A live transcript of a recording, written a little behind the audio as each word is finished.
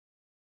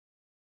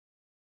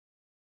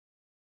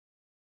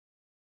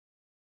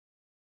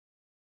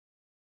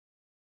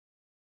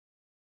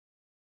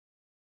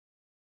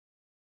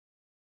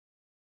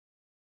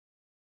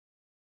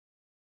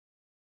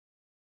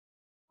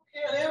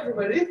Hello,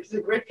 everybody. It's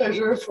a great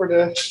pleasure for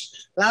the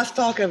last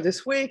talk of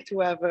this week to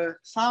have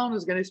Sound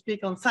who's going to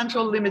speak on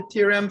central limit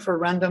theorem for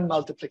random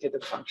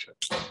multiplicative functions.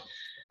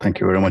 Thank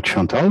you very much,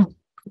 Chantal.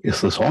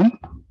 Is this on?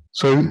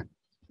 So,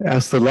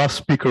 as the last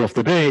speaker of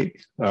the day,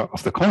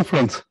 of the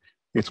conference,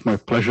 it's my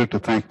pleasure to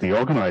thank the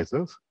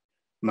organizers.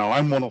 Now,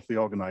 I'm one of the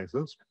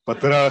organizers,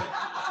 but there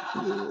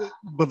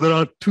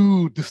are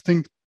two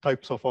distinct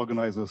types of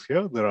organizers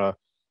here. There are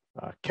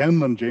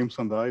Ken and James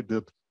and I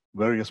did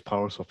various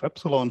powers of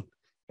epsilon.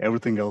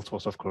 Everything else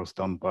was, of course,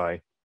 done by,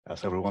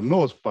 as everyone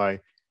knows, by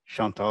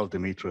Chantal,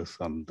 Dimitris,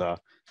 and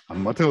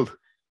Mathilde.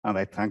 And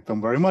I thank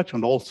them very much.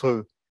 And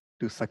also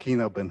to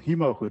Sakina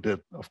Benhima, who did,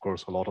 of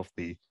course, a lot of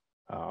the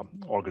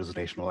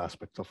organizational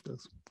aspects of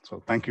this.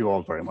 So thank you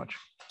all very much.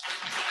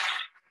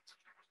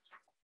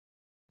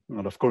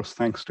 And of course,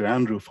 thanks to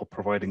Andrew for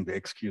providing the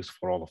excuse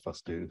for all of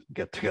us to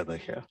get together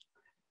here.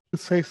 To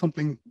say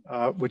something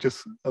which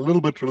is a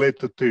little bit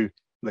related to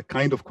the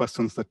kind of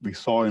questions that we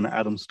saw in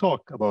Adam's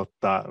talk about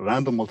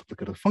random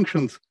multiplicative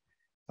functions,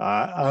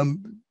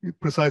 and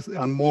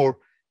more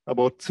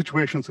about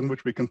situations in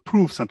which we can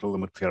prove central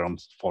limit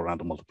theorems for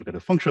random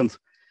multiplicative functions.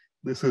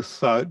 This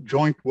is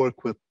joint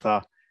work with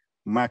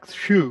Max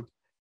Xu,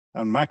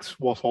 and Max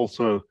was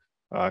also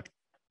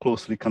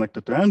closely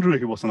connected to Andrew.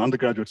 He was an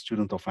undergraduate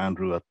student of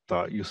Andrew at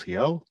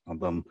UCL,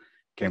 and then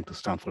came to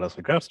Stanford as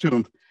a grad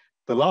student.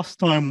 The last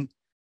time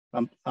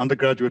an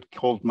undergraduate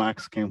called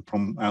Max came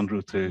from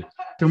Andrew to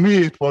me,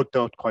 it worked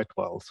out quite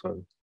well.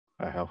 So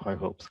I have high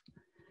hopes.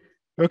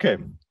 Okay.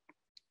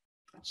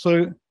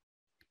 So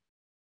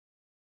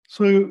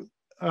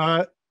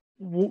the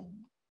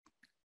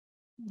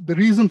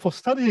reason for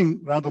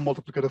studying random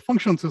multiplicative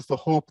functions is the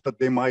hope that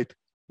they might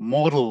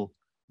model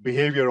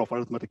behavior of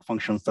arithmetic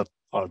functions that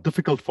are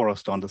difficult for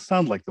us to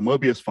understand, like the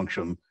Möbius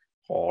function,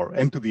 or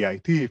n to the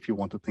it, if you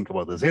want to think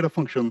about the zeta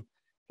function,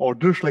 or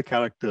Dirichlet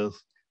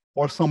characters,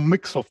 or some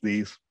mix of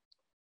these,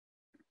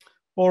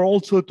 or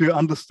also to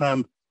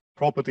understand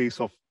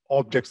properties of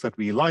objects that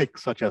we like,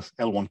 such as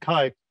L1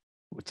 chi,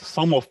 which is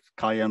sum of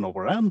chi n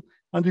over n,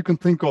 and you can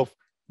think of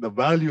the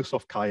values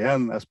of chi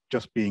n as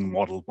just being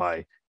modeled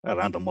by a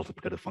random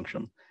multiplicative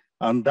function.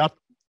 And that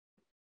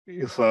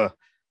is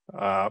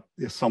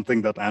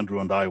something that Andrew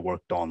and I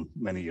worked on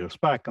many years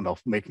back, and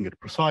of making it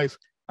precise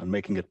and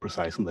making it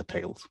precise in the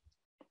tails.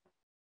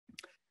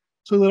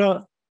 So there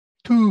are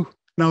two.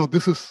 Now,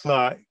 this is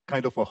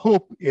kind of a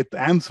hope. It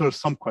answers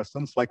some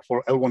questions, like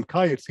for L1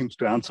 chi, it seems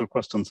to answer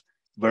questions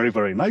very,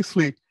 very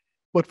nicely.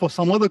 But for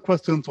some other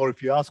questions, or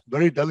if you ask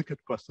very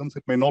delicate questions,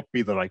 it may not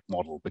be the right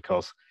model,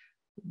 because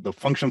the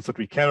functions that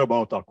we care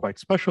about are quite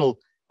special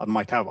and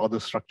might have other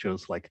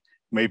structures, like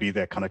maybe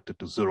they're connected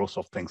to zeros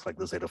of things like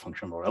the zeta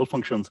function or L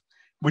functions,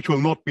 which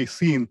will not be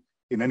seen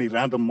in any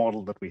random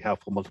model that we have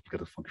for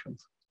multiplicative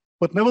functions.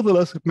 But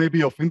nevertheless, it may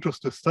be of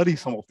interest to study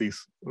some of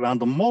these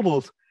random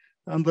models.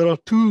 And there are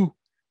two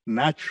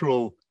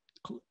natural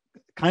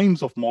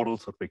kinds of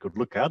models that we could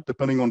look at,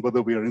 depending on whether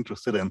we are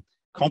interested in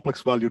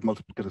complex valued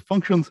multiplicative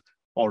functions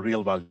or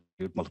real valued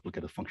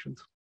multiplicative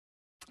functions.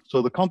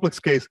 So the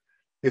complex case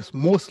is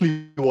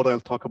mostly what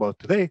I'll talk about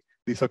today.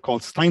 These are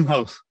called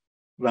Steinhaus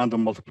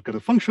random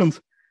multiplicative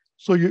functions.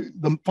 So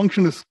the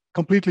function is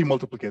completely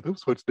multiplicative,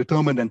 so it's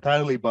determined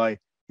entirely by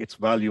its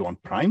value on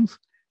primes.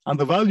 And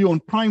the value on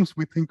primes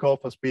we think of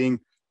as being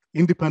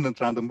independent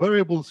random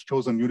variables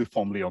chosen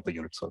uniformly on the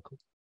unit circle.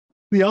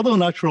 The other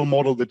natural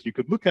model that you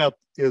could look at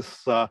is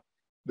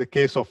the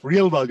case of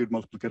real valued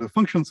multiplicative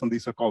functions, and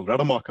these are called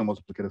Rademacher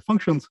multiplicative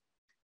functions.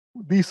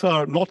 These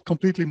are not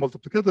completely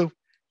multiplicative.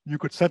 You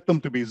could set them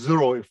to be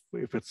 0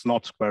 if it's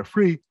not square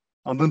free,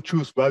 and then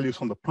choose values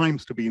on the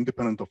primes to be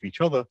independent of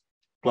each other,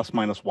 plus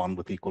minus 1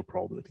 with equal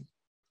probability.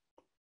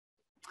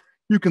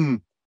 You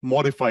can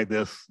modify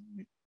this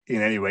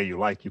in any way you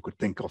like. You could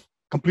think of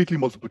completely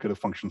multiplicative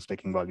functions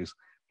taking values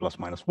plus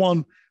minus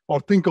 1, or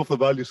think of the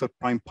values at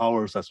prime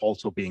powers as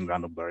also being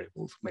random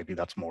variables. Maybe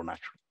that's more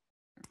natural.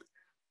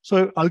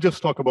 So I'll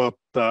just talk about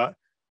the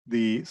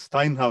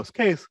Steinhaus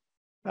case,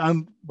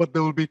 but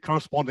there will be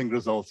corresponding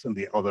results in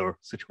the other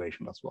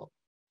situation as well.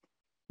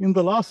 In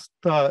the last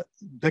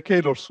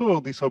decade or so,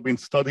 these have been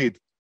studied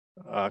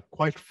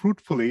quite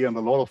fruitfully, and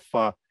a lot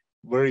of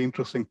very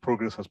interesting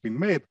progress has been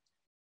made.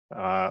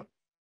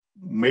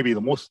 Maybe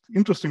the most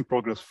interesting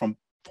progress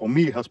for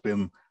me has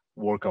been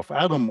work of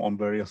Adam on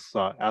various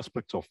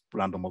aspects of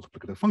random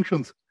multiplicative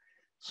functions.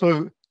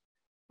 So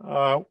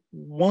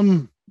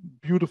one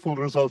beautiful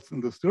result in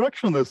this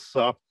direction is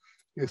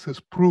his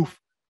proof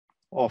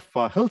of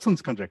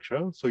Helson's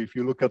conjecture. So if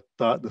you look at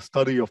the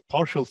study of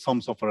partial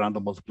sums of a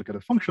random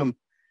multiplicative function,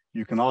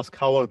 you can ask,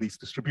 how are these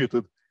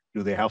distributed?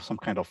 Do they have some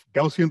kind of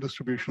Gaussian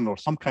distribution or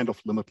some kind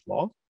of limit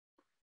law?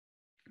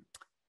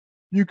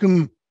 You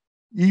can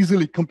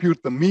easily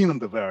compute the mean and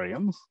the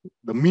variance.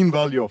 The mean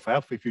value of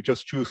f, if you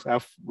just choose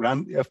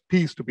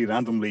fp's to be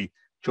randomly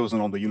chosen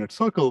on the unit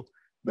circle,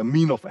 the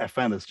mean of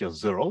fn is just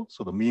 0.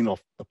 So the mean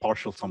of the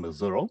partial sum is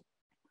 0.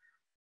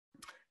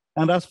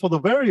 And as for the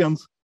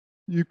variance,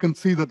 you can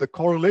see that the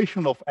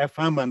correlation of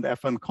fm and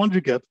fn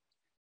conjugate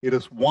It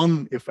is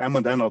 1 if m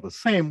and n are the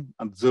same,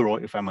 and 0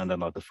 if m and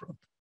n are different.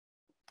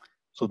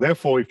 So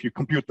therefore, if you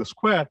compute the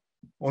square,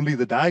 only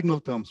the diagonal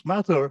terms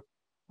matter,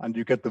 and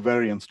you get the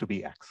variance to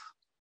be x.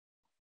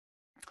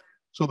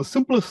 So the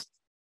simplest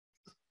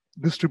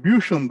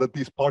distribution that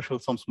these partial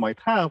sums might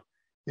have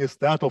is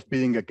that of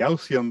being a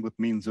Gaussian with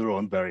mean 0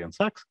 and variance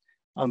x,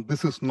 and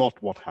this is not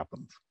what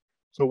happens.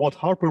 So what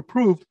Harper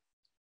proved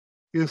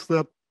is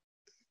that,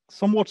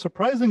 somewhat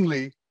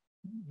surprisingly,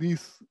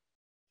 these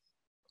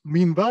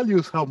mean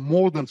values have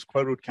more than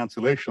square root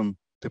cancellation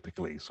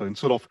typically. So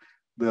instead of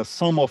the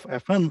sum of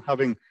fn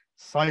having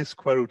size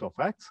square root of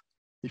x,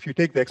 if you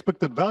take the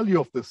expected value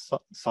of this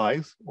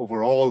size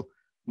over all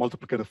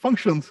multiplicative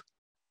functions,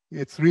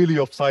 it's really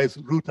of size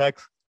root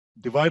x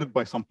divided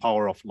by some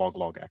power of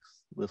log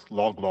x, this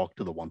log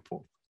to the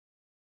 1/4.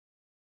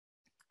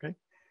 Okay,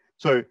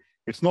 so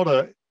it's not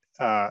a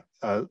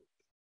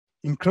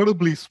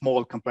incredibly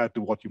small compared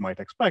to what you might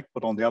expect,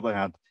 but on the other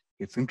hand,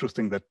 it's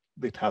interesting that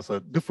it has a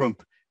different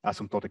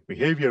asymptotic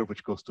behavior,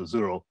 which goes to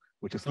 0,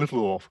 which is little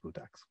o of root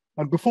x.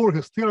 And before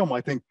his theorem,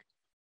 I think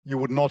you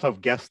would not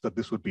have guessed that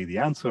this would be the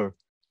answer.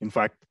 In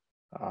fact,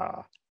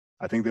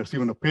 I think there's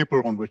even a paper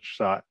on which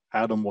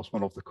Adam was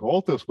one of the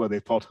co-authors where they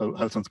thought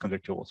Helson's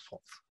conjecture was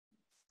false.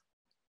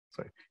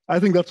 So I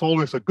think that's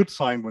always a good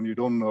sign when you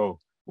don't know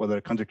whether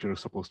a conjecture is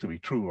supposed to be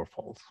true or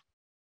false.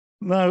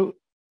 Now,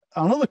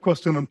 another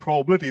question in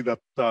probability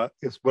that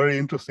is very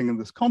interesting in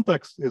this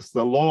context is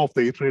the law of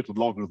the iterated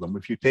logarithm.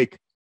 If you take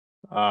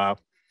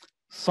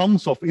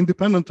sums of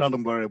independent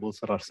random variables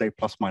that are, say,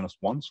 plus minus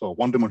 1, so a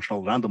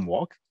one-dimensional random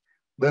walk,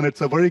 then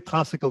it's a very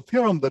classical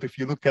theorem that if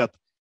you look at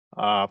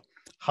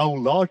how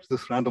large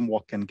this random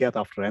walk can get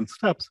after n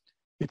steps,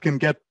 it can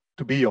get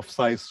to be of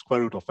size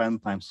square root of n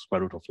times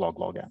square root of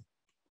log n.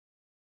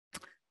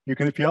 You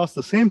can, if you ask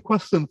the same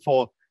question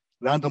for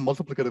random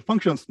multiplicative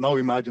functions, now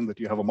imagine that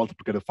you have a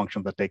multiplicative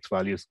function that takes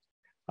values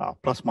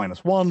plus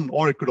minus 1,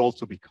 or it could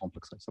also be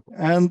complex, I suppose.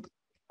 And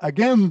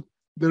again,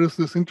 there is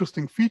this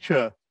interesting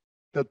feature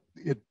that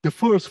it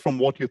differs from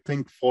what you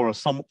think for a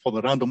sum for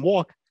the random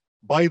walk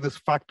by this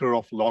factor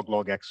of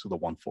log x to the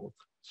 1/4.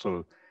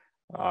 So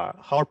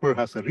Harper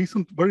has a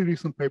very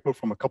recent paper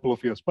from a couple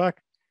of years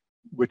back,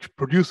 which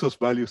produces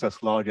values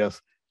as large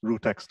as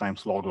root x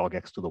times log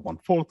x to the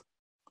 1/4.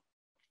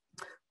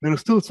 There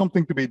is still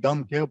something to be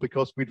done here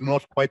because we do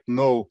not quite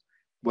know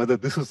whether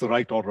this is the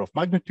right order of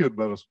magnitude,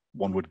 whereas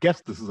one would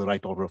guess this is the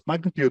right order of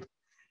magnitude,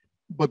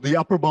 but the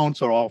upper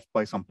bounds are off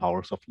by some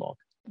powers of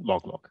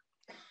log.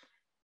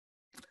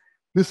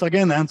 This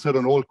again answered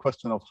an old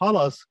question of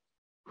Hala's,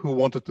 who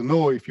wanted to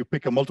know if you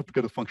pick a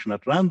multiplicative function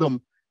at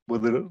random,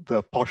 whether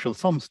the partial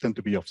sums tend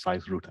to be of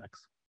size root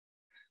x.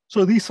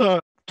 So these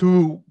are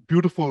two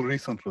beautiful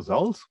recent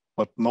results,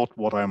 but not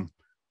what I'm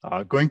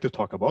going to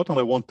talk about. And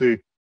I want to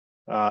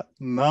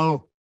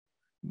now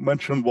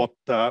mention what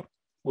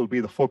will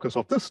be the focus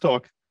of this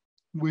talk,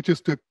 which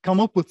is to come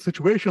up with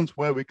situations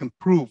where we can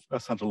prove a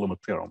central limit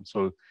theorem.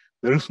 So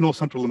there is no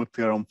central limit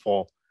theorem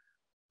for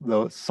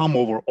the sum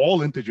over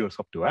all integers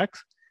up to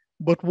x,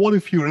 but what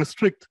if you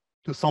restrict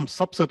to some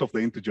subset of the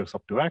integers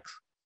up to x?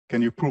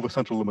 Can you prove a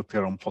central limit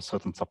theorem for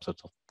certain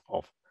subsets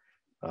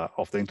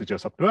of the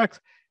integers up to x?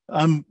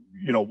 And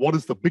what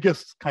is the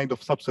biggest kind of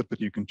subset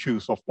that you can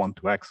choose of 1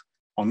 to x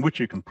on which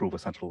you can prove a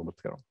central limit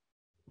theorem?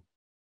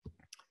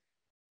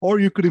 Or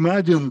you could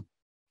imagine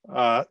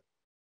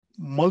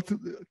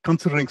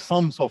considering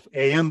sums of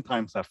an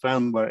times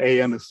fn, where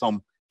an is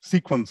some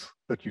sequence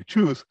that you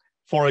choose,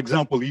 for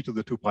example, e to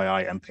the 2 pi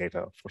I n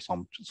theta for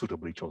some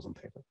suitably chosen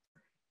theta.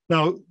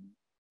 Now,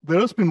 there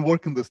has been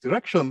work in this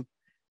direction.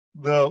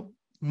 The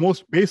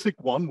most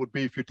basic one would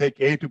be if you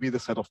take A to be the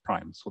set of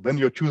primes. So then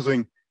you're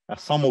choosing a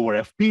sum over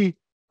fp,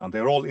 and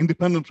they're all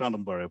independent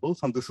random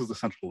variables, and this is the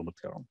central limit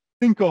theorem.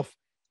 Think of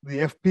the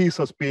fp's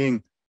as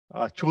being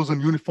chosen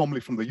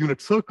uniformly from the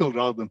unit circle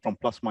rather than from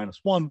plus minus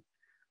 1.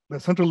 The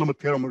central limit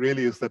theorem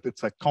really is that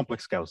it's a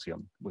complex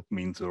Gaussian with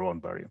mean 0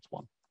 and variance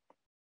 1.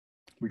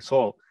 We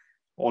saw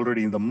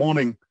already in the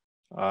morning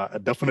a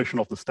definition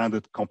of the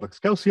standard complex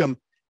Gaussian.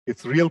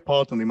 Its real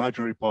part and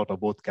imaginary part are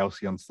both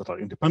Gaussians that are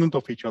independent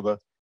of each other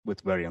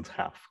with variance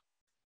half.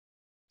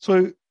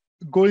 So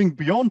going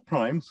beyond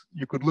primes,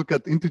 you could look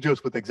at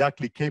integers with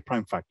exactly k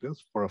prime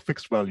factors for a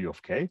fixed value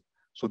of k.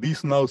 So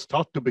these now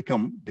start to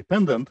become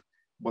dependent,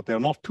 but they're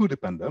not too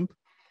dependent.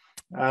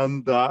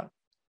 And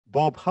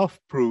Bob Huff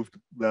proved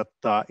that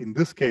in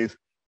this case,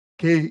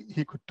 k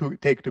he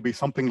could take to be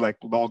something like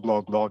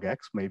log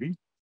x maybe,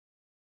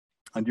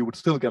 and you would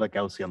still get a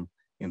Gaussian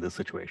in this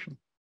situation.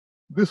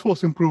 This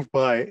was improved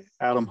by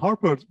Adam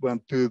Harper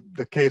went to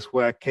the case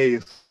where k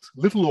is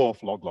little o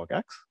of log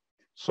x.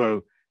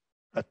 So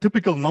a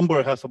typical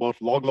number has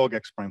about log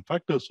x prime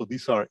factors, so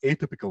these are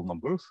atypical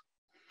numbers.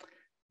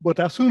 But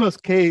as soon as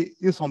k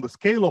is on the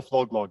scale of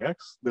log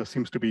x, there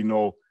seems to be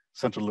no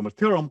central limit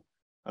theorem,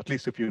 at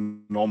least if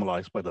you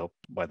normalize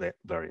by the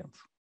variance.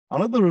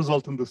 Another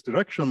result in this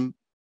direction,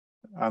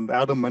 and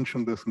Adam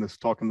mentioned this in his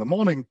talk in the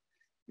morning,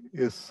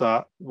 is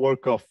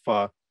work of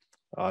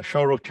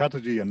Shaurav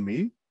Chatterjee and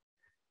me.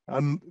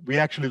 And we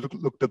actually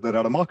looked at the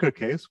Rademacher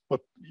case,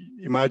 but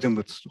imagine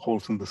that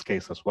holds in this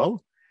case as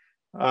well.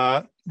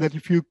 That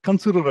if you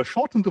consider a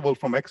short interval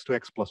from x to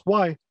x plus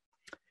y,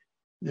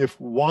 if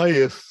y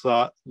is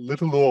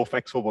little o of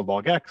x over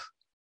log x,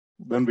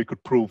 then we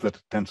could prove that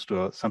it tends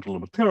to a central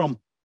limit theorem.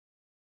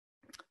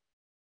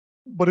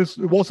 But it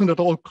wasn't at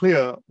all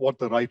clear what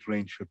the right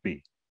range should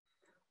be.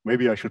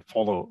 Maybe I should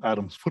follow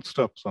Adam's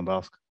footsteps and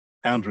ask,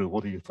 Andrew,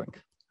 what do you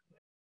think?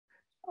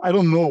 I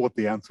don't know what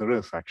the answer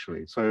is,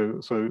 actually. So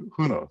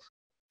who knows?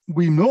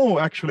 We know,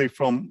 actually,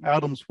 from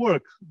Adam's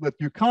work that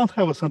you can't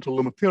have a central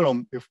limit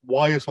theorem if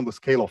y is on the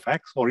scale of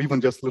x, or even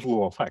just little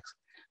o of x.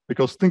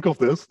 Because think of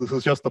this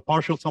is just the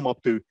partial sum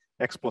up to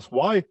x plus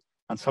y,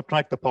 and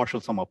subtract the partial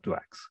sum up to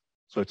x.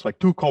 So it's like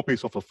two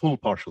copies of a full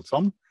partial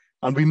sum.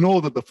 And we know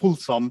that the full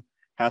sum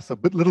has a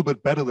little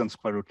bit better than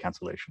square root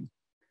cancellation.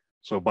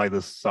 So by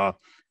this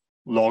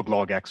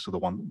log x to the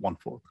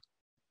 1/4.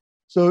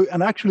 So,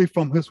 and actually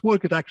from his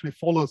work, it actually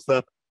follows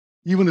that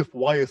even if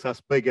y is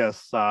as big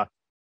as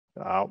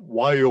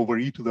y over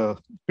e to the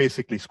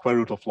basically square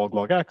root of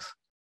log x,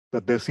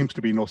 that there seems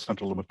to be no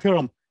central limit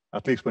theorem,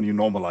 at least when you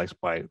normalize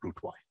by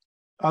root y.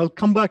 I'll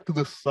come back to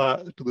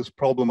this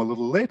problem a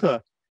little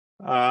later.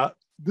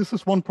 This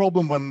is one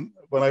problem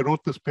when I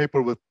wrote this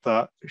paper with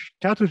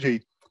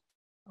Chatterjee.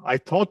 I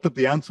thought that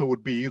the answer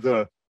would be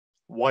either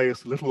y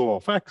is little o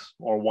of x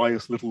or y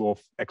is little o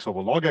of x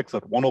over log x,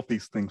 that one of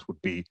these things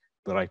would be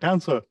the right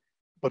answer,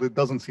 but it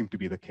doesn't seem to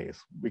be the case.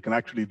 We can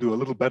actually do a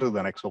little better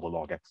than x over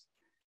log x,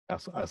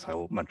 as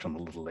I'll mention a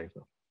little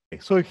later.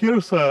 Okay, so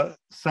here's a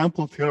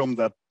sample theorem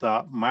that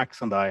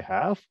Max and I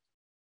have.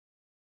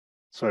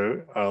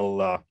 So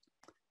I'll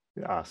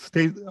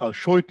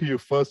show it to you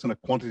first in a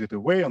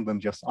quantitative way and then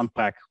just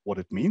unpack what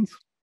it means.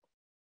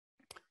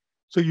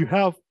 So you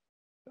have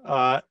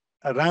a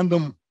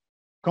random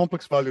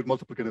complex valued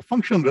multiplicative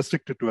function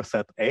restricted to a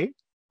set A,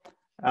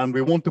 and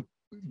we want to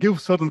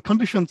give certain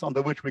conditions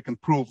under which we can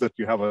prove that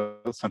you have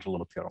a central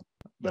limit theorem,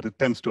 that it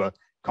tends to a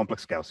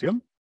complex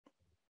Gaussian.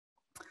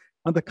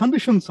 And the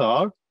conditions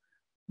are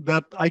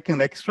that I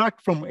can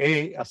extract from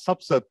A a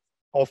subset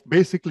of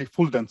basically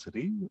full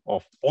density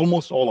of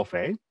almost all of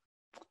A,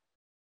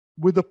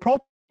 with the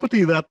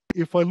property that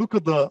if I look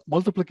at the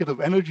multiplicative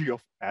energy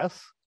of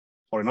S,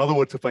 or in other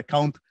words, if I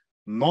count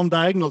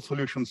non-diagonal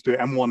solutions to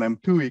M1,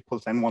 M2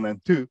 equals N1,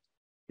 N2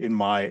 in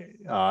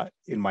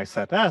my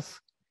set S,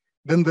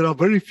 then there are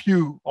very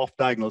few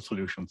off-diagonal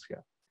solutions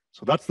here.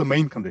 So that's the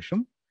main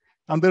condition.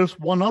 And there's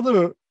one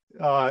other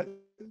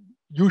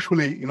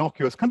usually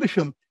innocuous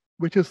condition,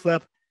 which is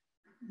that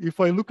if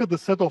I look at the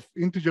set of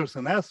integers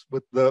in S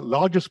with the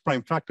largest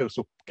prime factor,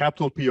 so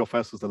capital P of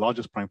S is the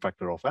largest prime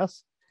factor of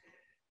S,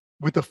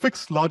 with a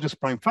fixed largest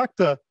prime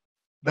factor,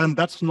 then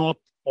that's not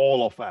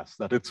all of S,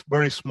 that it's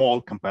very small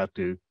compared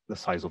to the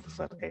size of the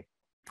set A.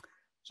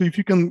 So if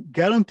you can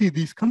guarantee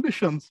these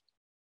conditions,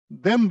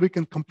 then we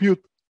can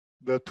compute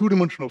the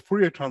two-dimensional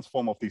Fourier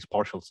transform of these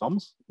partial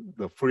sums,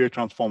 the Fourier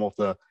transform of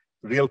the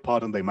real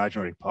part and the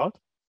imaginary part.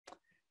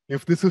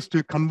 If this is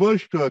to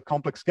converge to a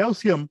complex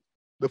Gaussian,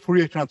 the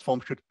Fourier transform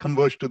should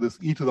converge to this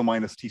e to the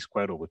minus t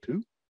squared over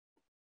 2.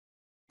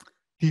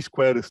 T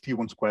squared is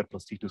t1 squared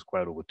plus t2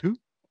 squared over 2.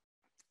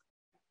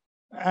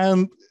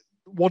 And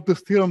what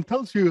this theorem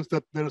tells you is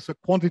that there is a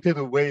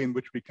quantitative way in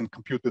which we can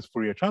compute this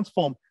Fourier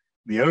transform.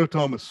 The error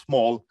term is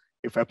small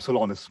if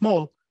epsilon is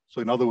small.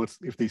 So in other words,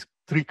 if these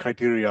three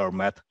criteria are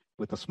met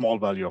with a small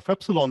value of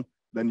epsilon,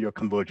 then you're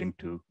converging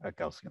to a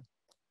Gaussian.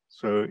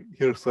 So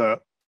here's an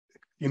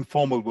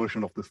informal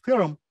version of this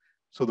theorem.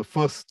 So the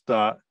first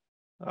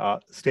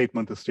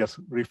statement is just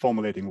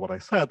reformulating what I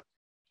said.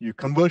 You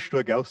converge to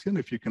a Gaussian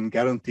if you can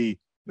guarantee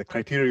the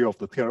criteria of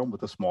the theorem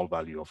with a small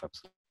value of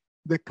epsilon.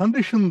 The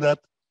condition that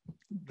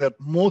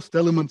most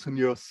elements in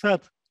your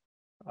set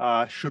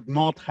should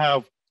not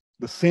have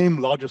the same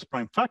largest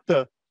prime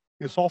factor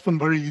is often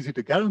very easy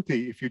to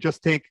guarantee. If you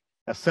just take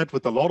a set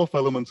with a lot of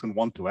elements in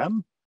 1 to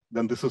n,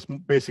 then this is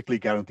basically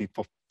guaranteed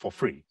for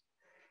free.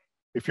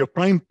 If your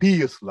prime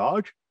p is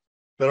large,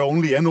 there are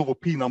only n over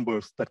p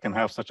numbers that can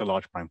have such a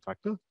large prime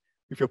factor.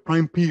 If your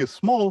prime p is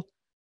small,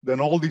 then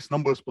all these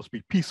numbers must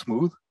be p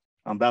smooth,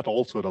 and that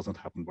also doesn't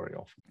happen very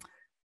often.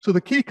 So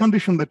the key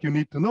condition that you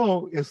need to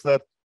know is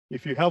that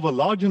if you have a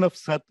large enough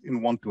set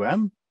in 1 to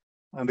n,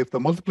 and if the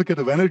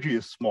multiplicative energy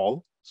is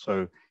small,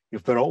 so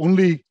if there are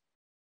only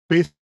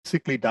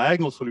basically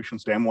diagonal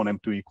solutions to M1,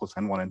 M2 equals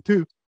N1,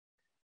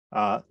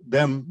 N2,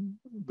 then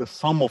the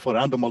sum of a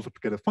random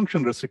multiplicative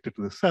function restricted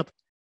to the set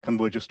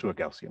converges to a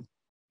Gaussian.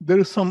 There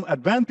is some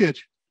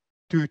advantage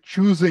to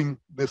choosing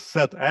this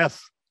set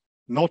S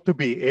not to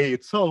be A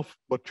itself,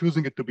 but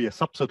choosing it to be a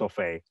subset of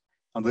A.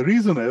 And the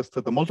reason is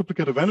that the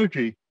multiplicative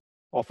energy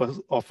of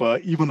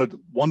even a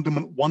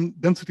one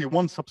density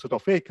 1 subset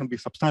of A can be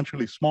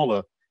substantially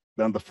smaller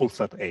than the full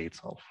set A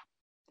itself.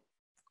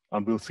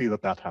 And we'll see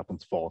that that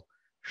happens for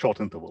short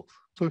intervals.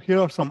 So here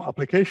are some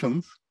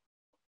applications.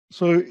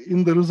 So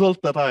in the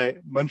result that I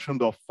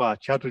mentioned of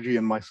Chatterjee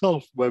and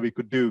myself, where we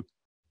could do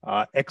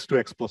x to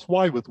x plus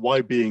y with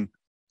y being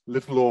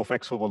little o of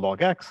x over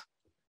log x,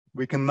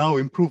 we can now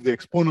improve the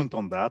exponent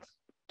on that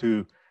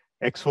to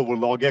x over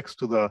log x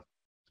to the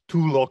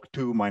 2 log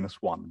 2 minus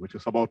 1, which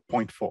is about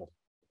 0.4.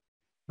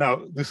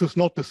 Now, this is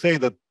not to say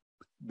that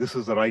this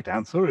is the right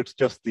answer. It's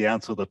just the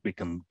answer that we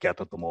can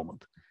get at the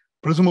moment.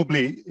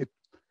 Presumably,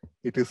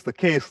 it is the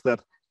case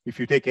that if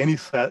you take any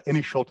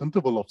short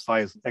interval of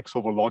size x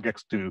over log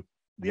x to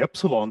the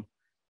epsilon,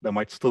 there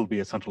might still be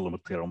a central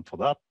limit theorem for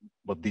that,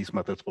 but these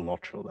methods will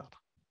not show that.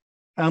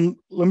 And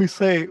let me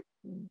say,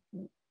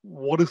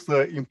 what is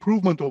the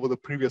improvement over the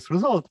previous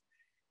result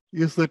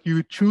is that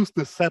you choose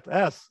the set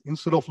S.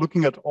 Instead of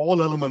looking at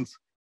all elements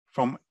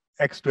from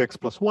x to x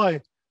plus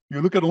y,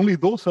 you look at only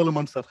those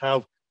elements that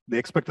have the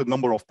expected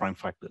number of prime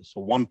factors.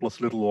 So 1 plus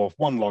little o of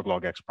 1 log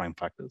log x prime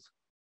factors.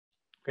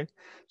 Okay,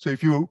 so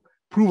if you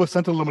prove a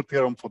central limit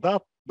theorem for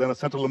that, then a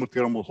central limit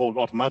theorem will hold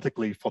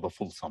automatically for the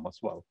full sum as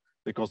well,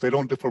 because they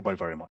don't differ by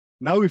very much.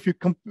 Now, if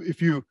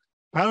you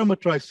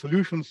parameterize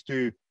solutions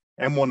to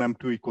M1,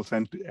 M2 equals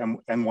N1,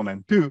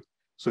 N2,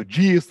 so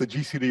G is the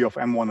GCD of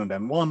M1 and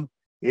N1,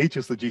 H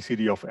is the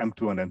GCD of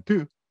M2 and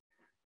N2,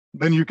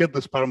 then you get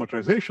this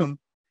parameterization.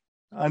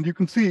 And you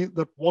can see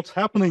that what's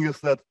happening is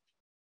that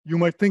you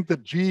might think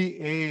that G,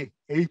 A,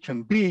 H,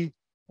 and B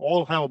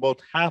all have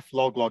about half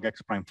log log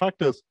x prime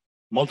factors,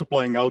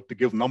 multiplying out to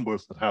give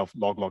numbers that have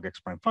log log x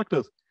prime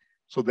factors.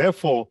 So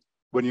therefore,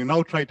 when you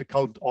now try to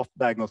count off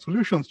diagonal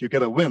solutions, you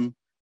get a win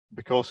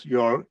because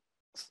you're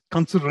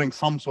considering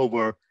sums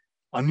over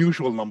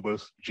unusual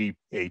numbers, G,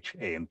 H,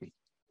 A, and B.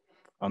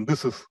 And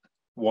this is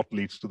what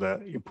leads to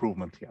the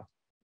improvement here.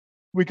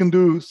 We can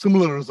do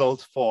similar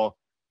results for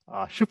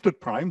shifted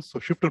primes. So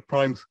shifted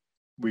primes,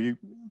 we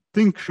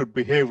think should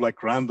behave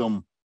like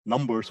random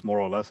numbers, more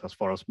or less, as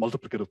far as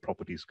multiplicative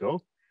properties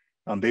go.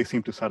 And they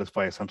seem to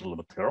satisfy a central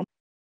limit theorem.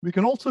 We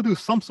can also do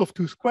sums of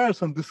two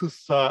squares. And this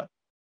is a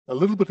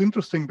little bit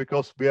interesting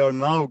because we are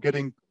now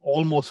getting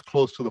almost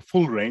close to the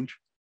full range,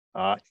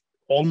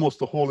 almost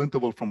the whole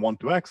interval from 1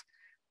 to x.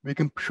 We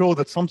can show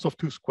that sums of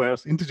two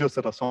squares, integers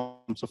that are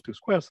sums of two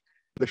squares,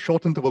 the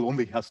short interval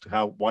only has to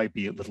have y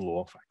be a little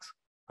o of x,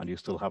 and you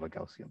still have a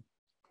Gaussian.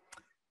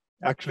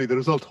 Actually, the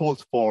result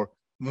holds for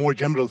more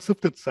general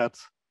sifted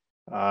sets,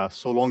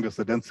 so long as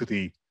the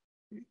density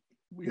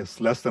is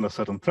less than a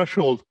certain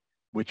threshold,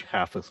 which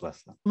half is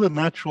less than. The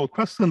natural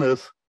question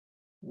is,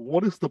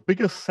 what is the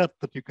biggest set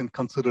that you can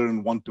consider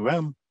in 1 to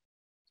n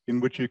in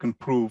which you can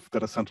prove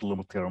that a central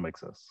limit theorem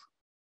exists?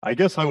 I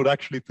guess I would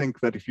actually think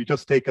that if you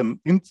just take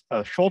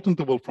a short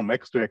interval from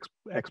x to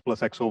x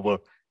plus x over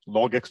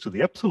log x to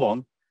the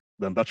epsilon,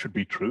 then that should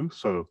be true.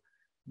 So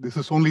this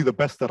is only the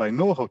best that I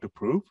know how to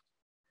prove.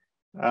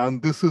 And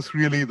this is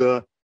really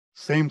the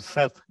same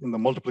set in the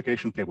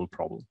multiplication table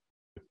problem.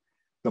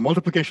 The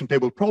multiplication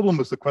table problem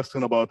is the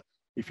question about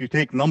if you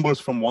take numbers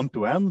from 1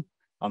 to n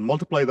and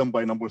multiply them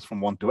by numbers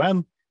from 1 to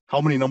n, how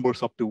many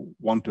numbers up to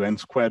 1 to n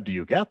squared do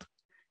you get?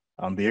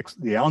 And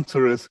the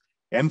answer is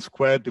n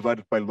squared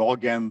divided by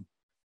log n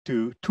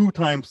to 2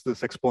 times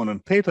this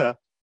exponent theta.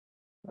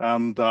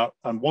 And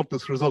what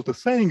this result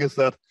is saying is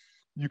that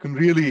you can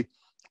really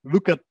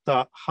look at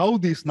how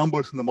these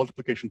numbers in the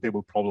multiplication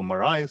table problem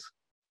arise.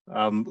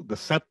 The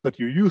set that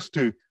you use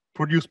to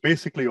produce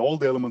basically all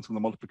the elements in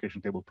the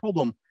multiplication table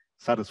problem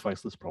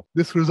satisfies this problem.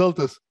 This result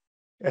is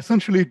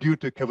essentially due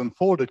to Kevin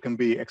Ford. It can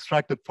be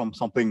extracted from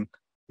something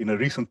in a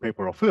recent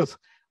paper of his,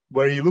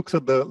 where he looks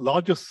at the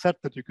largest set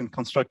that you can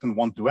construct in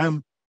 1 to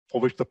n,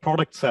 for which the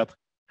product set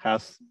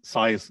has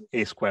size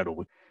a squared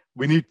over.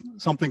 We need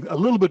something a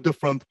little bit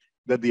different,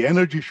 that the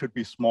energy should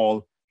be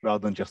small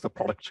rather than just the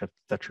product set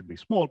that should be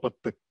small, but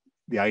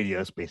the idea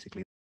is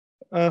basically.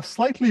 A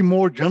slightly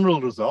more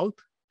general result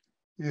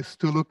is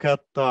to look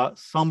at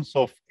sums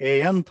of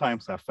an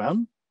times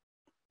fn.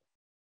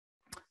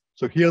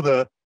 So here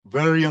the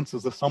variance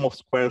is the sum of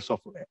squares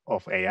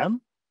of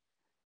an.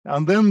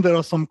 And then there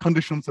are some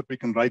conditions that we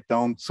can write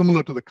down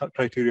similar to the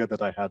criteria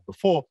that I had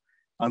before,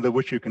 under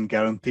which you can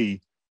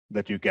guarantee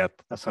that you get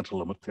a central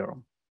limit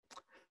theorem.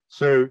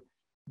 So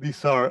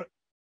these are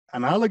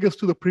analogous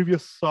to the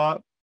previous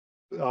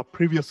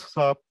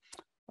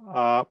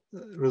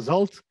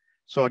results.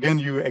 So again,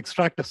 you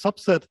extract a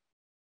subset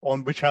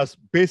on which has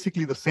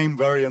basically the same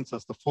variance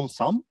as the full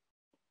sum.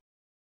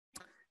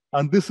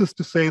 And this is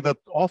to say that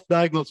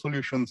off-diagonal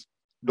solutions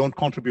don't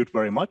contribute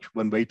very much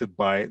when weighted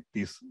by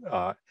these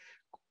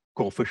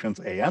coefficients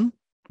an.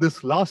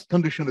 This last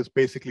condition is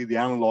basically the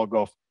analog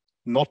of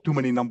not too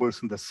many numbers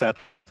in the set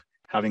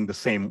having the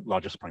same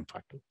largest prime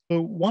factor.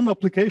 So one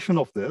application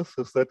of this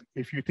is that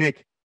if you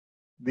take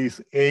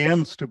these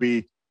ans to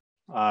be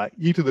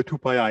e to the 2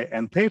 pi I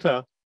n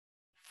theta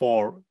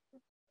for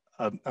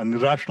an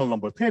irrational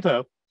number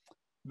theta,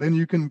 then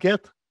you can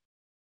get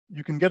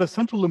a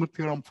central limit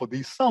theorem for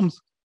these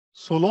sums,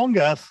 so long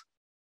as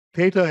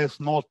theta is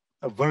not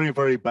a very,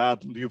 very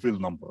bad Liouville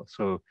number.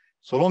 So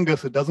long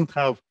as it doesn't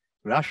have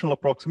rational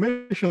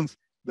approximations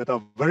that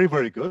are very,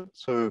 very good.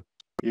 So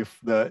if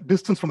the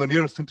distance from the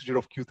nearest integer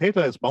of q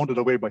theta is bounded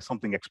away by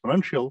something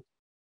exponential,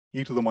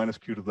 e to the minus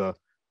q to the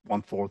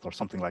 1/4 or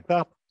something like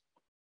that,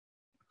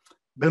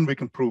 then we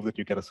can prove that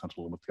you get a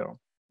central limit theorem.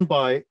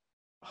 By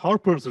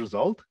Harper's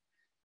result,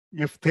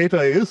 if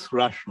theta is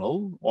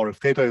rational, or if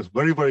theta is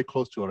very, very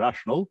close to a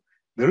rational,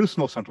 there is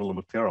no central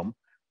limit theorem,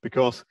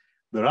 because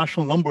the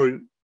rational number,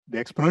 the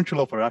exponential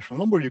of a rational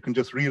number, you can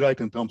just rewrite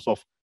in terms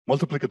of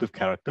multiplicative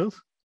characters.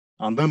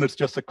 And then it's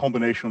just a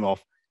combination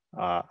of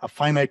a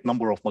finite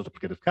number of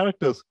multiplicative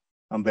characters,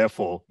 and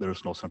therefore there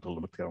is no central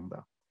limit theorem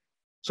there.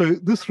 So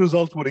this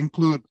result would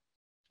include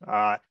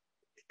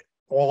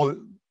all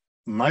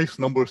nice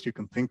numbers you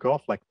can think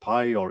of, like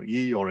pi or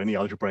e or any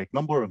algebraic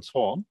number and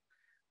so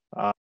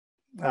on.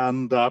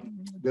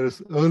 There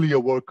is earlier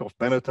work of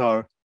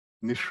Benatar,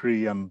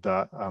 Nishri, and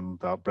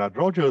Brad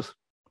Rogers,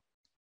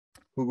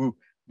 who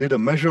did a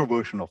measure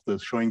version of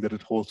this, showing that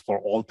it holds for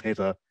all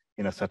theta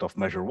in a set of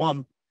measure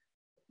 1,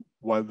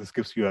 while this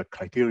gives you a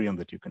criterion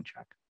that you can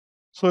check.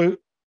 So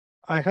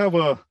I have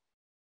a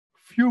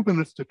few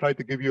minutes to try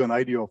to give you an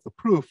idea of the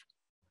proof.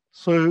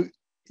 So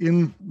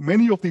in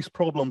many of these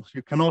problems,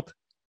 you cannot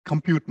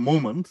compute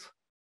moments.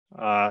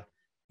 Now,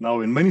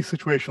 in many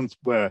situations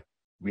where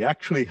we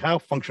actually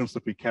have functions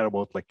that we care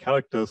about, like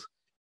characters,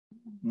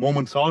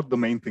 moments are the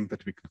main thing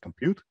that we can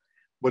compute.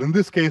 But in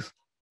this case,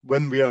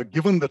 when we are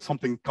given that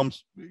something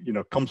comes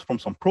from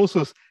some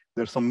process,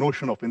 there's some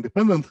notion of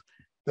independence,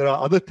 there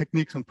are other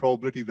techniques in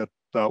probability that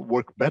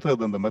work better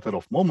than the method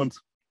of moments.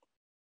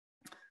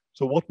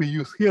 So what we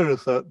use here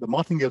is the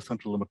martingale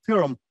central limit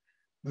theorem.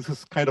 This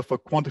is kind of a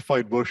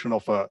quantified version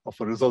of a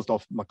result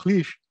of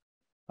McLeish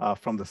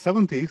from the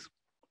 70s.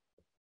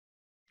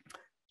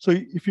 So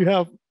if you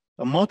have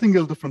a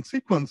martingale difference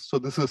sequence, so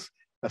this is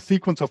a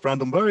sequence of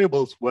random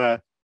variables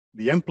where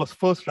the n plus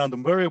first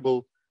random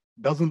variable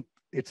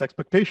its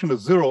expectation is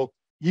 0,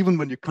 even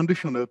when you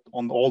condition it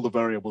on all the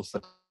variables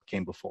that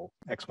came before,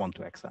 x1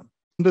 to xn.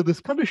 Under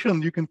this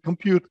condition, you can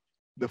compute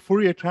the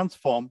Fourier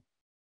transform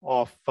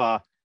of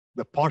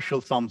the partial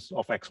sums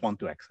of x1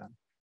 to xn.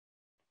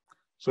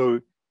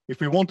 So if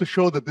we want to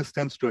show that this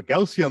tends to a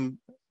Gaussian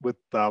with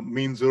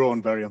mean 0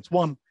 and variance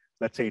 1,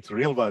 let's say it's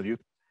real valued,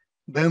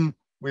 then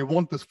we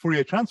want this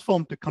Fourier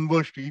transform to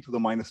converge to e to the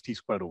minus t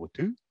squared over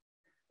 2.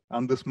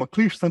 And this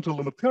McLeish central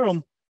limit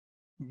theorem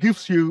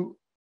gives you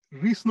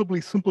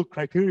reasonably simple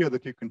criteria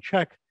that you can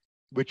check,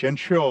 which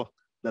ensure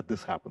that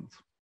this happens.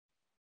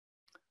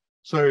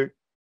 So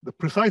the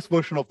precise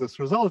version of this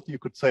result, you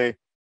could say,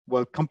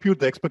 well, compute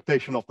the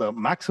expectation of the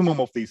maximum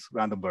of these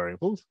random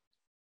variables,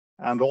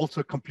 and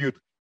also compute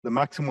the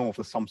maximum of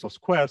the sums of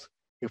squares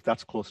if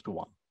that's close to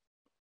 1.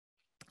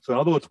 So in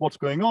other words, what's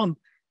going on,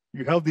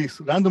 you have these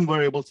random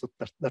variables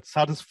that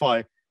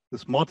satisfy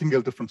this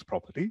martingale difference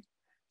property,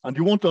 and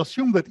you want to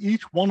assume that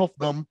each one of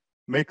them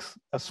makes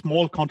a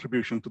small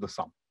contribution to the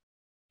sum.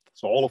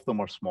 So all of them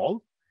are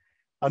small.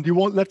 And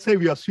let's say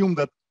we assume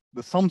that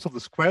the sums of the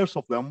squares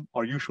of them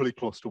are usually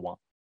close to 1.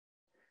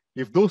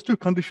 If those two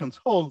conditions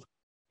hold,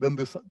 then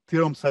this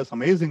theorem says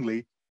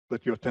amazingly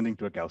that you're tending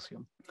to a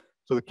Gaussian.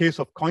 So the case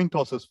of coin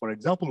tosses, for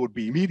example, would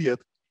be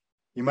immediate.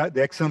 The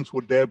xn's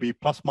would there be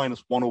plus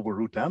minus 1 over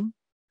root n.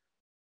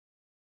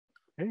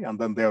 Okay, and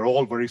then they're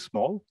all very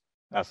small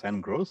as n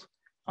grows.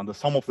 And the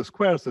sum of the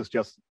squares is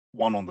just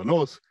 1 on the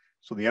nose.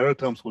 So the error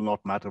terms will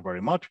not matter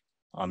very much.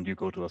 And you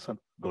go to the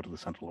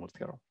central limit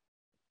theorem.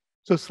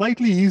 So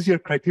slightly easier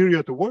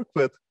criteria to work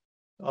with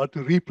are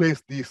to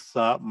replace these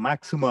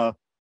maxima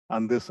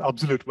and this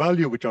absolute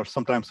value, which are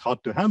sometimes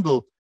hard to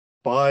handle,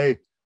 by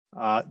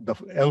the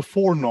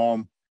L4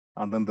 norm,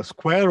 and then the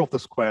square of the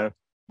square,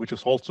 which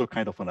is also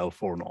kind of an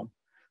L4 norm.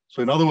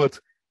 So in other words,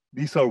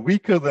 these are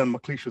weaker than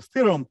McLeish's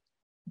theorem,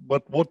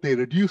 but what they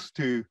reduce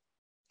to,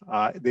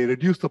 they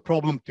reduce the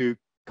problem to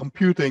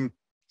computing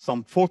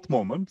some fourth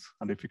moments.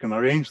 And if you can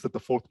arrange that the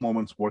fourth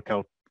moments work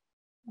out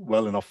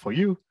well enough for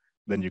you,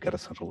 then you get a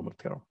central limit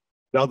theorem,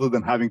 rather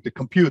than having to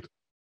compute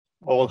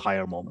all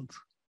higher moments.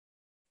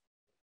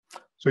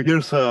 So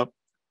here's a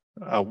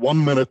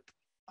 1 minute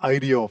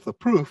idea of the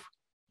proof,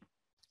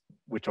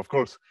 which of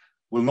course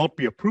will not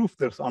be a proof.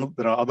 There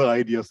are other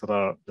ideas that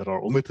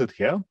are omitted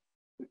here.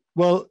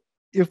 Well,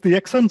 if the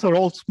xn's are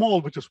all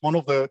small, which is one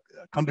of the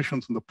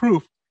conditions in the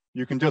proof,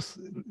 you can just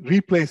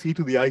replace e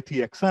to the it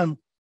xn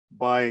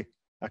by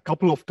a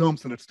couple of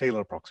terms in its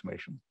Taylor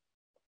approximation.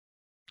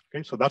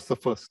 Okay, so that's the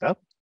first step.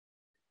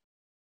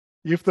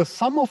 If the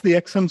sum of the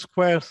xn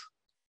squares,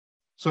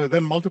 so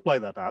then multiply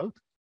that out.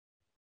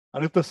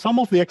 And if the sum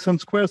of the xn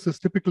squares is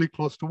typically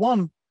close to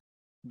 1,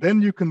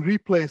 then you can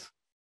replace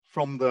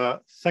from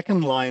the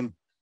second line,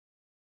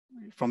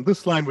 from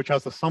this line, which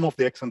has the sum of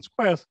the xn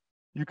squares,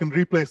 you can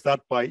replace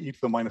that by e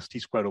to the minus t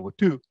squared over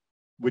 2,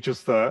 which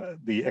is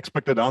the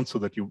expected answer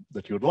that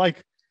you'd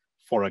like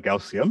for a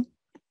Gaussian.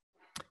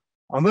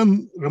 And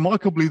then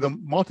remarkably, the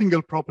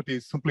martingale property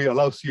simply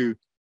allows you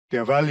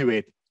to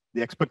evaluate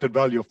the expected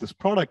value of this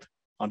product,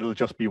 and it'll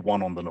just be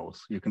 1 on the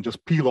nose. You can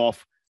just peel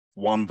off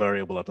one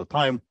variable at a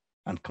time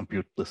and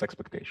compute this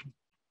expectation.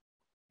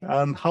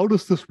 And how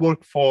does this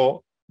work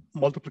for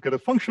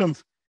multiplicative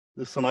functions?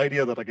 This is an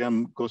idea that,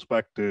 again, goes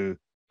back to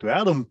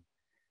Adam.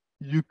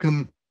 You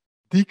can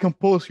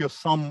decompose your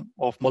sum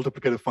of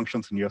multiplicative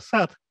functions in your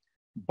set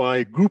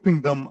by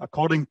grouping them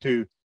according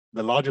to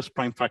the largest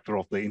prime factor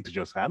of the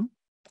integers n.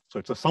 So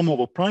it's a sum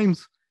over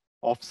primes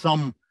of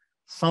sum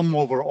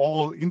over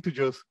all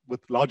integers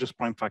with largest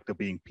prime factor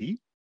being p.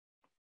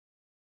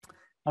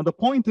 And the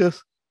point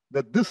is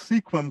that this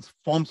sequence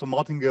forms a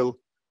martingale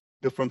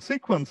difference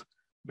sequence,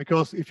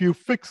 because if you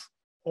fix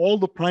all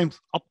the primes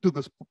up to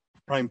this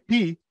prime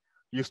p,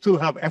 you still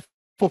have f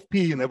of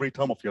p in every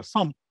term of your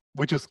sum,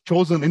 which is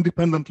chosen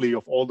independently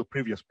of all the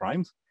previous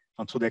primes.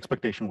 And so the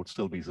expectation would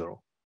still be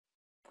 0.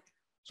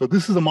 So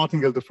this is a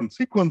martingale difference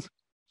sequence.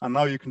 And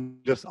now you can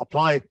just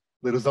apply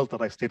the result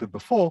that I stated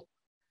before.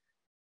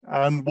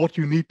 And what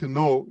you need to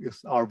know is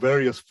our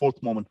various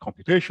fourth moment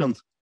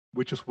computations,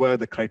 which is where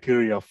the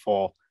criteria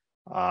for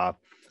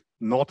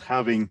not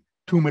having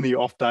too many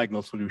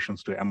off-diagonal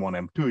solutions to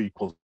M1, M2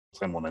 equals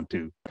M1,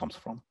 M2 comes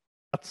from.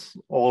 That's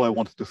all I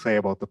wanted to say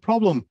about the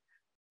problem.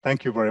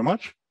 Thank you very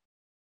much.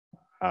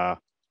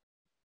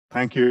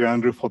 Thank you,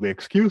 Andrew, for the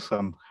excuse,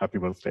 and happy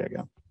birthday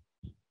again.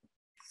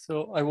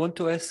 So I want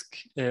to ask,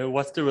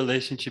 what's the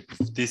relationship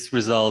of this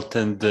result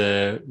and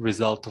the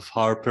result of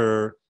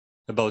Harper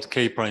about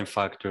k prime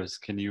factors?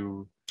 Can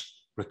you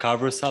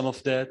recover some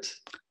of that?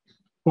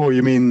 Oh,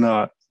 you mean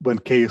when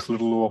k is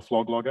little of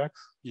log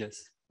x?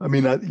 Yes. I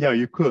mean, yeah,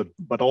 you could,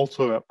 but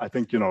also I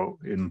think,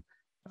 in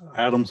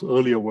Adam's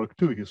earlier work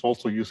too, he's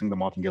also using the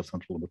martingale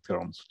central limit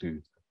theorems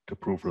to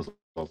prove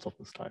results of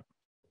this type.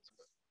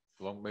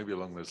 Maybe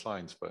along those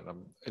lines, but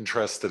I'm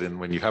interested in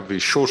when you have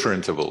these shorter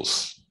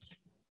intervals,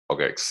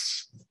 log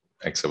x,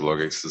 x over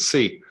log x to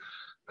c,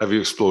 have you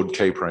explored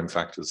k prime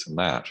factors in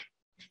that?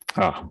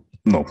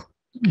 No.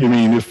 You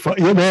mean if,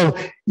 well,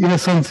 in a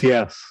sense,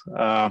 yes.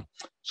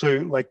 So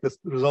like this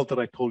result that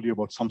I told you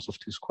about sums of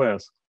two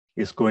squares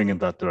is going in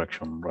that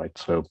direction, right?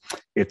 So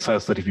it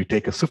says that if you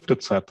take a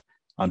sifted set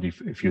and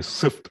if you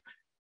sift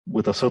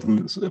with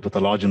a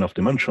large enough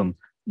dimension,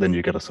 then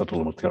you get a central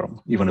limit theorem,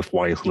 even if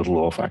y is little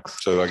o of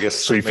x. So I guess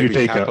so if maybe you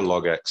take kappa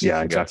log x, yeah,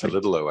 you exactly. get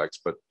to little o x,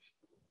 but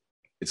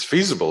it's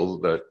feasible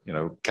that,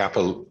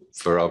 kappa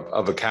for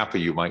other kappa,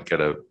 you might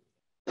get a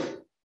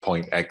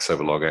point x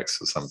over log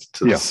x or something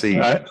to the c.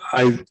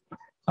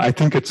 I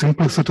think it's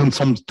implicit in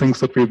some things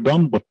that we've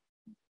done, but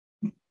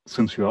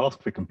since you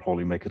asked, we can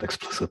probably make it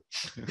explicit.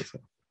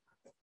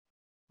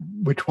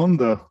 Which one?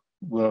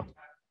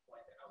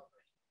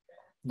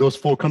 Those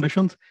four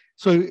conditions.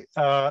 So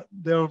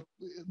they're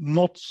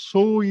not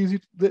so easy.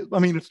 I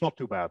mean, it's not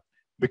too bad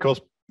because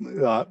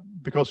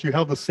you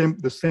have the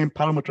same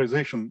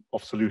parameterization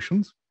of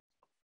solutions,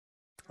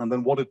 and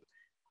then what it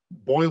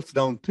boils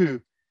down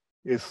to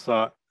is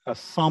a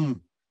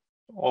sum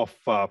of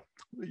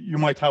you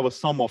might have a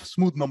sum of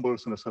smooth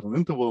numbers in a certain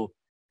interval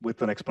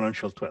with an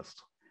exponential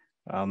twist,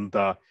 and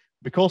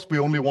because we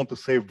only want to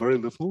save very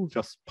little,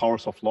 just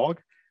powers of log,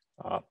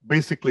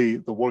 basically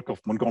the work of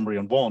Montgomery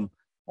and Vaughan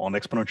on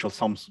exponential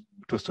sums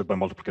twisted by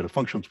multiplicative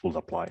functions will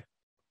apply.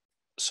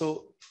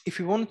 So if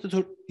you wanted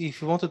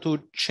to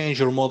change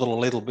your model a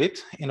little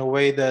bit in a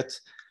way that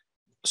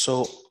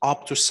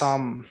up to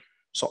some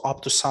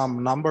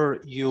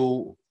number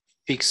you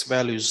fix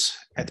values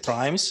at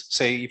primes,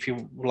 say if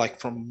you like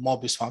from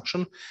Mobius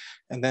function,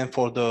 and then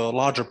for the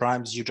larger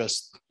primes you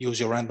just use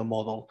your random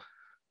model.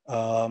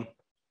 How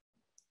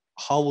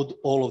would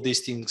all of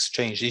these things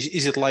change?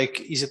 Is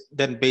it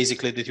then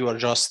basically that you are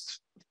just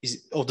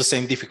of the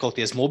same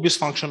difficulty as Mobius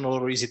function,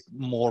 or is it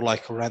more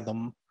like a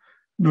random?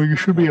 No, you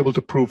should be able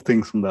to prove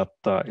things in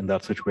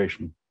that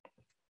situation,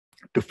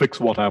 to fix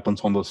what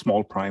happens on the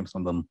small primes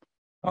and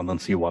then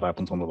see what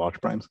happens on the large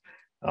primes.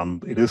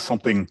 It is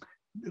something.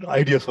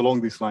 Ideas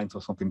along these lines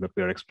are something that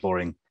we're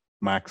exploring.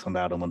 Max and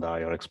Adam and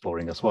I are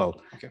exploring as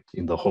well,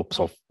 in the hopes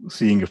of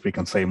seeing if we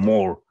can say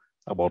more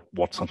about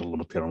what central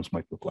limit theorems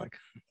might look like.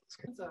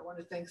 So I want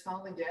to thank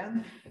Sam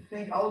again.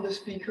 Thank all the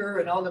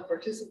speakers and all the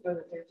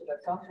participants that came to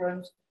that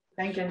conference.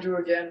 Thank Andrew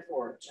again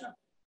for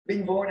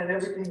being born and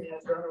everything he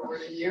has done over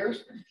the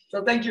years.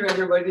 So thank you,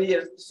 everybody,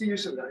 and see you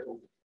soon, I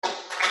hope.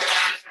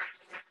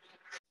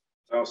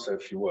 I'll say a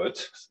few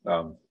words.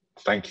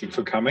 Thank you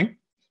for coming.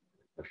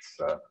 It's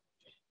a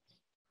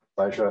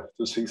pleasure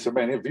to see so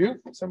many of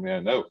you. So many I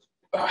know.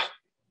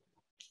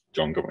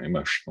 John got me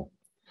emotional.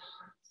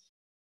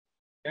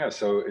 Yeah,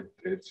 so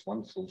it's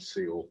wonderful to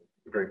see all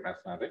the great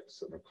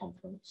mathematics at the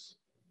conference.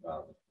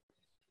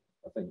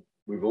 I think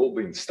we've all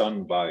been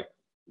stunned by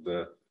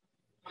the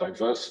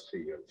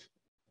diversity of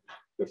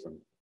different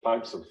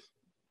types of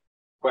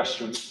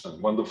questions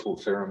and wonderful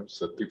theorems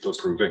that people are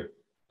proving.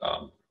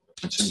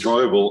 It's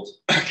enjoyable.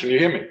 Can you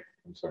hear me?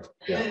 I'm sorry.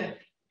 Yeah.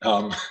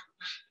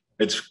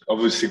 It's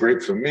obviously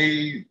great for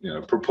me.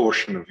 A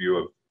proportion of you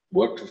have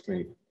worked with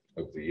me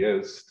over the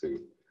years to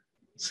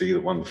see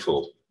the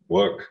wonderful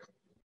work.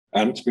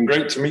 And it's been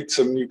great to meet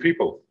some new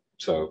people.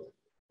 So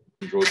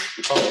enjoyed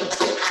the conference.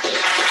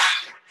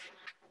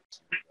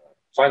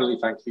 Finally,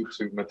 thank you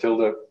to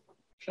Matilda,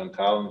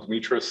 Chantal, and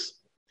Dimitris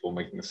for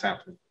making this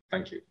happen.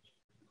 Thank you.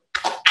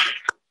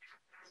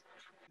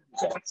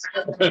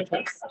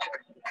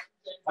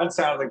 And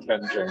Sound and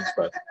Ken James,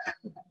 but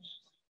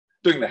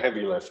doing the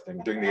heavy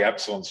lifting, doing the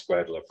epsilon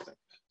squared lifting.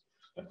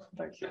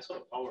 Thank you. It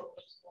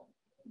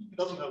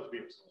doesn't have to be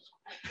epsilon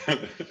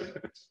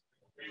squared.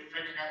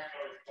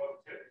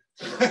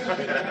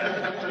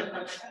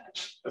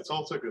 That's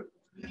also good.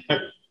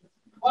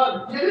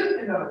 Well, you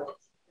didn't know.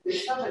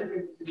 It's not like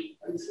you read.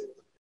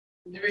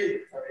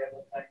 Sorry, I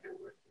don't like the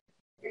word.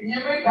 You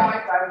read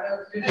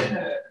you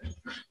didn't.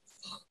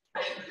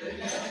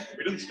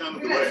 We didn't stand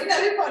in the Vous way.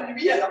 n'avez pas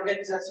nuit à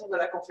l'organisation de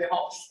la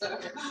conférence.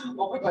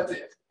 On peut pas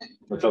dire.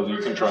 Mathilde, you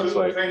can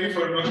translate. Thank you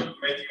for not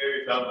making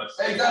any damage.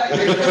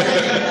 Exactly.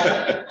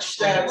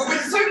 Yeah, we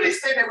would certainly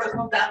say there was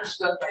no damage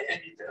done by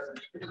any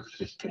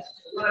damage.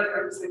 But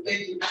I would say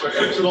thank you. So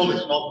epsilon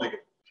is not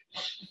negative.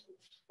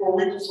 Well,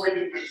 we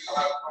persuaded them to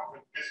have a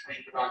conference this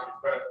week about his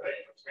birthday,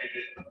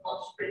 persuaded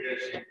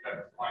multiplication and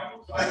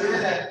final. I'm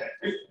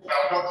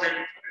not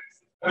ready for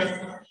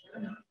this.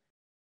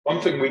 One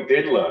thing we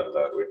did learn,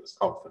 though, in this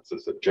conference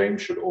is that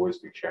James should always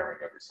be chairing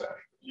every session.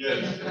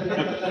 Yes.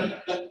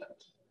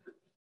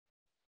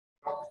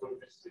 Not for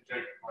Mr.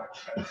 James.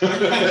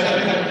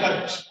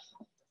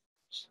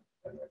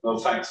 Well,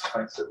 thanks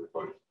everybody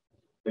for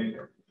being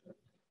here.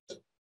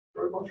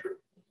 Very much.